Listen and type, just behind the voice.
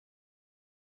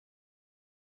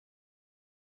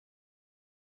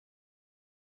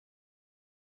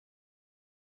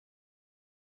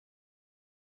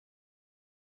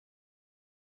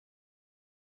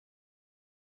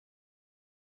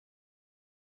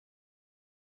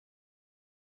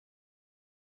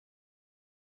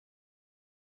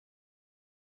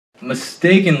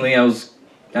mistakenly, I was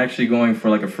actually going for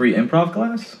like a free improv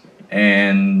class,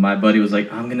 and my buddy was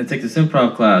like, "I'm gonna take this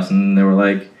improv class," and they were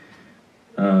like,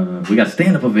 "We got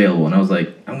stand-up available," and I was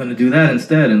like, "I'm gonna do that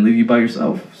instead and leave you by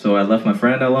yourself." So I left my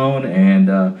friend alone and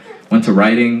went to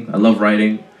writing. I love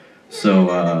writing, so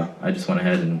I just went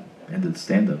ahead and did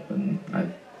stand-up, and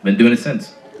I've been doing it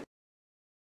since.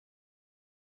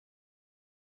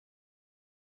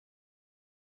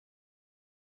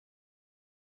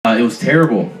 It was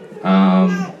terrible.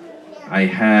 I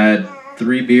had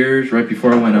 3 beers right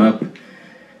before I went up.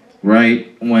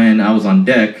 Right when I was on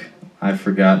deck, I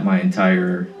forgot my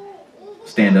entire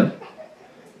stand-up.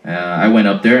 I went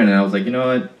up there and I was like, you know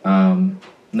what?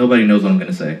 Nobody knows what I'm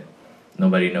gonna say.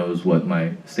 Nobody knows what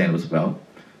my stand was about.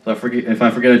 So if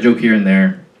I forget a joke here and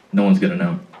there, no one's gonna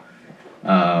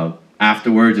know.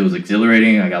 Afterwards, it was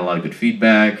exhilarating. I got a lot of good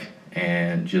feedback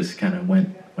and just kind of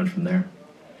went from there.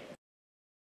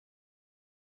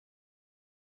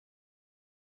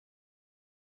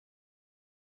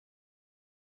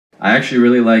 I actually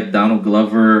really like Donald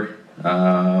Glover,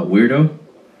 Weirdo.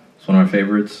 It's one of my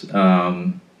favorites.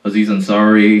 Aziz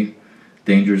Ansari,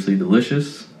 Dangerously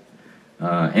Delicious.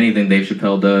 Anything Dave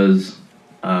Chappelle does.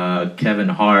 Kevin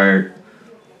Hart,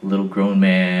 Little Grown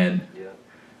Man.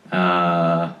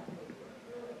 I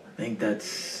think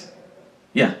that's,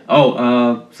 yeah.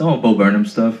 Oh, some of Bo Burnham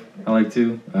stuff I like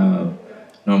too.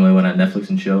 Normally when I Netflix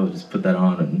and chill, I just put that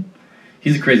on, and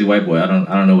he's a crazy white boy. I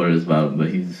don't know what it is about him, but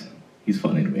he's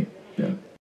funny to me. Yeah.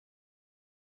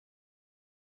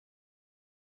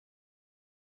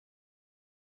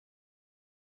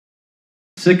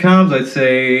 Sitcoms, I'd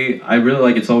say I really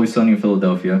like It's Always Sunny in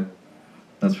Philadelphia.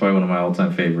 That's probably one of my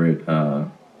all-time favorite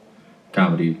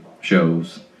comedy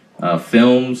shows.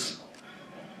 Films,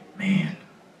 man,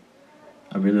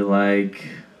 I really like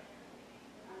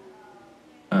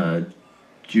uh,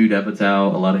 Jude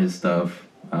Apatow, a lot of his stuff.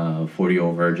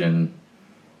 40-Year-Old Virgin.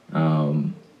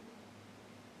 Um,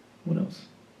 what else?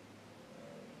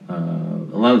 A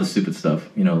lot of the stupid stuff,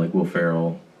 like Will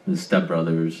Ferrell, his Step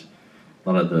Brothers,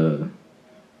 a lot of the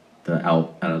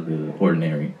out of the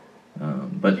ordinary.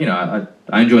 But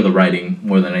I enjoy the writing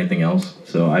more than anything else,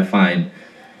 so I find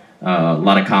a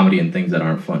lot of comedy in things that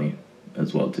aren't funny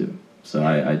as well too. So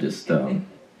I just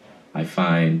I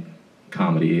find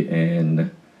comedy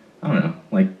in, I don't know,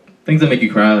 like things that make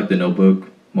you cry, like The Notebook,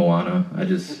 Moana. It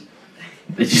just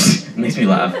makes me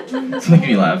laugh. It's making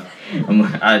me laugh.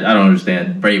 I don't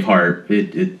understand. Braveheart,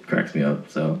 it cracks me up.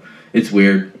 So it's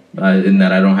weird in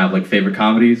that I don't have like favorite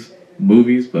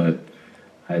movies, but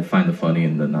I find the funny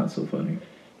and the not so funny.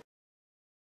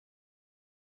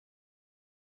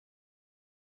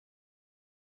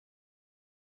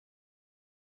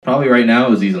 Probably right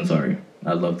now, Aziz Ansari.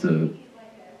 I'd love to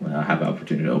have the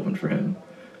opportunity to open for him.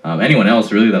 Anyone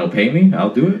else really that'll pay me,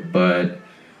 I'll do it. But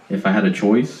if I had a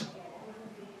choice,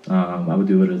 I would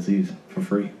do it Aziz for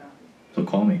free. So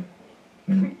call me.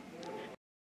 Mhm.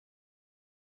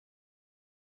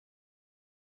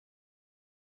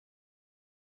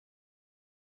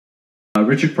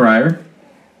 Richard Pryor,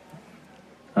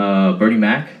 Bernie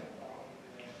Mac.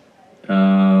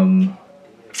 Um,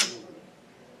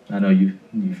 I know you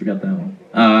forgot that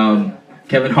one.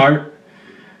 Kevin Hart,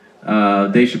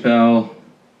 Dave Chappelle,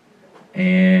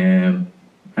 and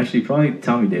actually probably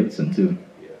Tommy Davidson too.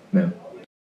 Yeah.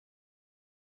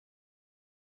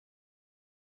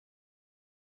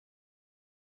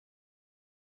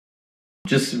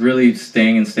 Just really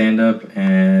staying in stand-up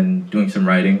and doing some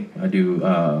writing. I do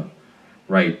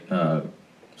write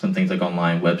some things like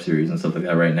online web series and stuff like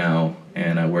that right now,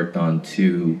 and I worked on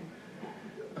 2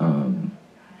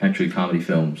 actually comedy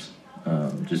films,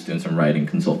 just doing some writing,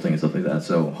 consulting, and stuff like that.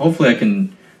 So hopefully I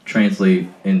can translate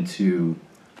into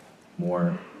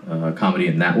more comedy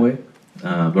in that way.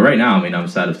 But right now, I mean, I'm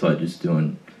satisfied just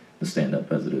doing the stand-up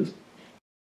as it is.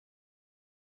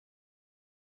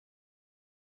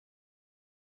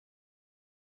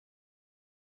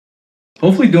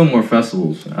 Hopefully doing more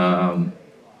festivals.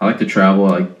 I like to travel.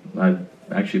 I've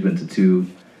actually been to 2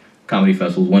 comedy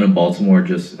festivals, one in Baltimore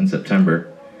just in September.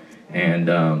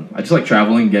 And I just like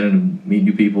traveling, getting to meet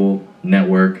new people,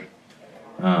 network.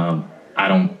 I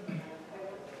don't.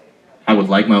 I would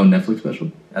like my own Netflix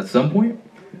special at some point,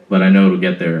 but I know it'll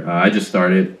get there. I just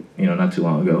started, not too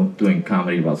long ago, doing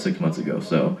comedy about 6 months ago.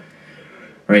 So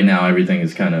right now, everything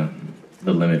is kind of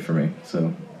the limit for me.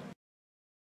 So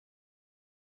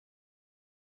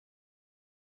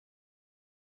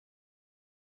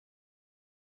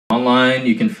online,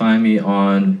 you can find me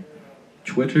on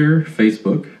Twitter,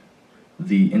 Facebook,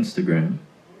 the Instagram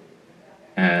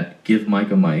at Give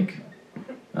Mike a Mic.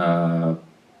 Uh,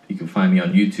 You can find me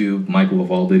on YouTube, Michael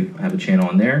Vivaldi. I have a channel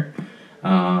on there.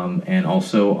 And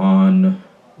also on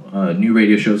a new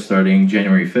radio show starting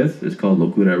January 5th. It's called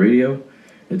Locura Radio.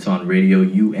 It's on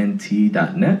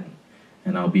radiount.net.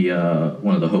 And I'll be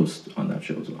one of the hosts on that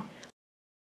show as well.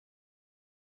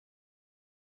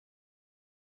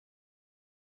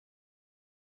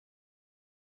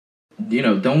 You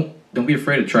know, don't be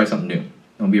afraid to try something new.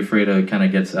 Don't be afraid to kind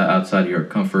of get outside of your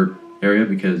comfort area,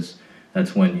 because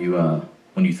that's when you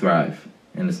thrive.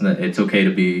 And it's okay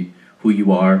to be who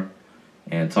you are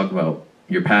and talk about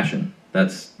your passion.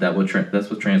 That's what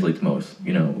translates most.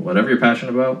 You know, whatever you're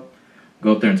passionate about,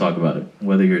 go up there and talk about it.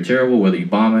 Whether you're terrible, whether you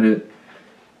bomb at it.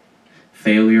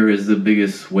 Failure is the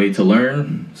biggest way to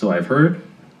learn, so I've heard.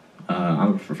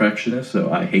 I'm a perfectionist,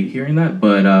 so I hate hearing that.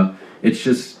 But it's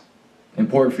just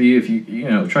important for you if you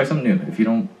know, try something new.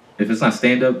 If it's not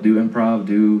stand up, do improv,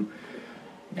 do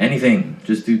anything.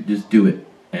 Just do it,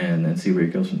 and then see where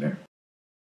it goes from there.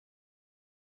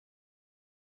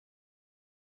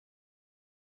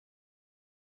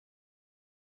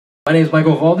 My name is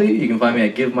Michael Vivaldi. You can find me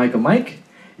at Give Mike a Mic,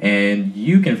 and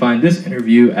you can find this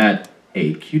interview at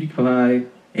aqepi.com.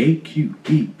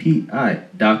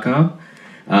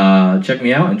 Check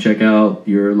me out and check out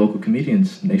your local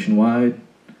comedians nationwide,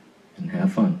 and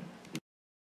have fun.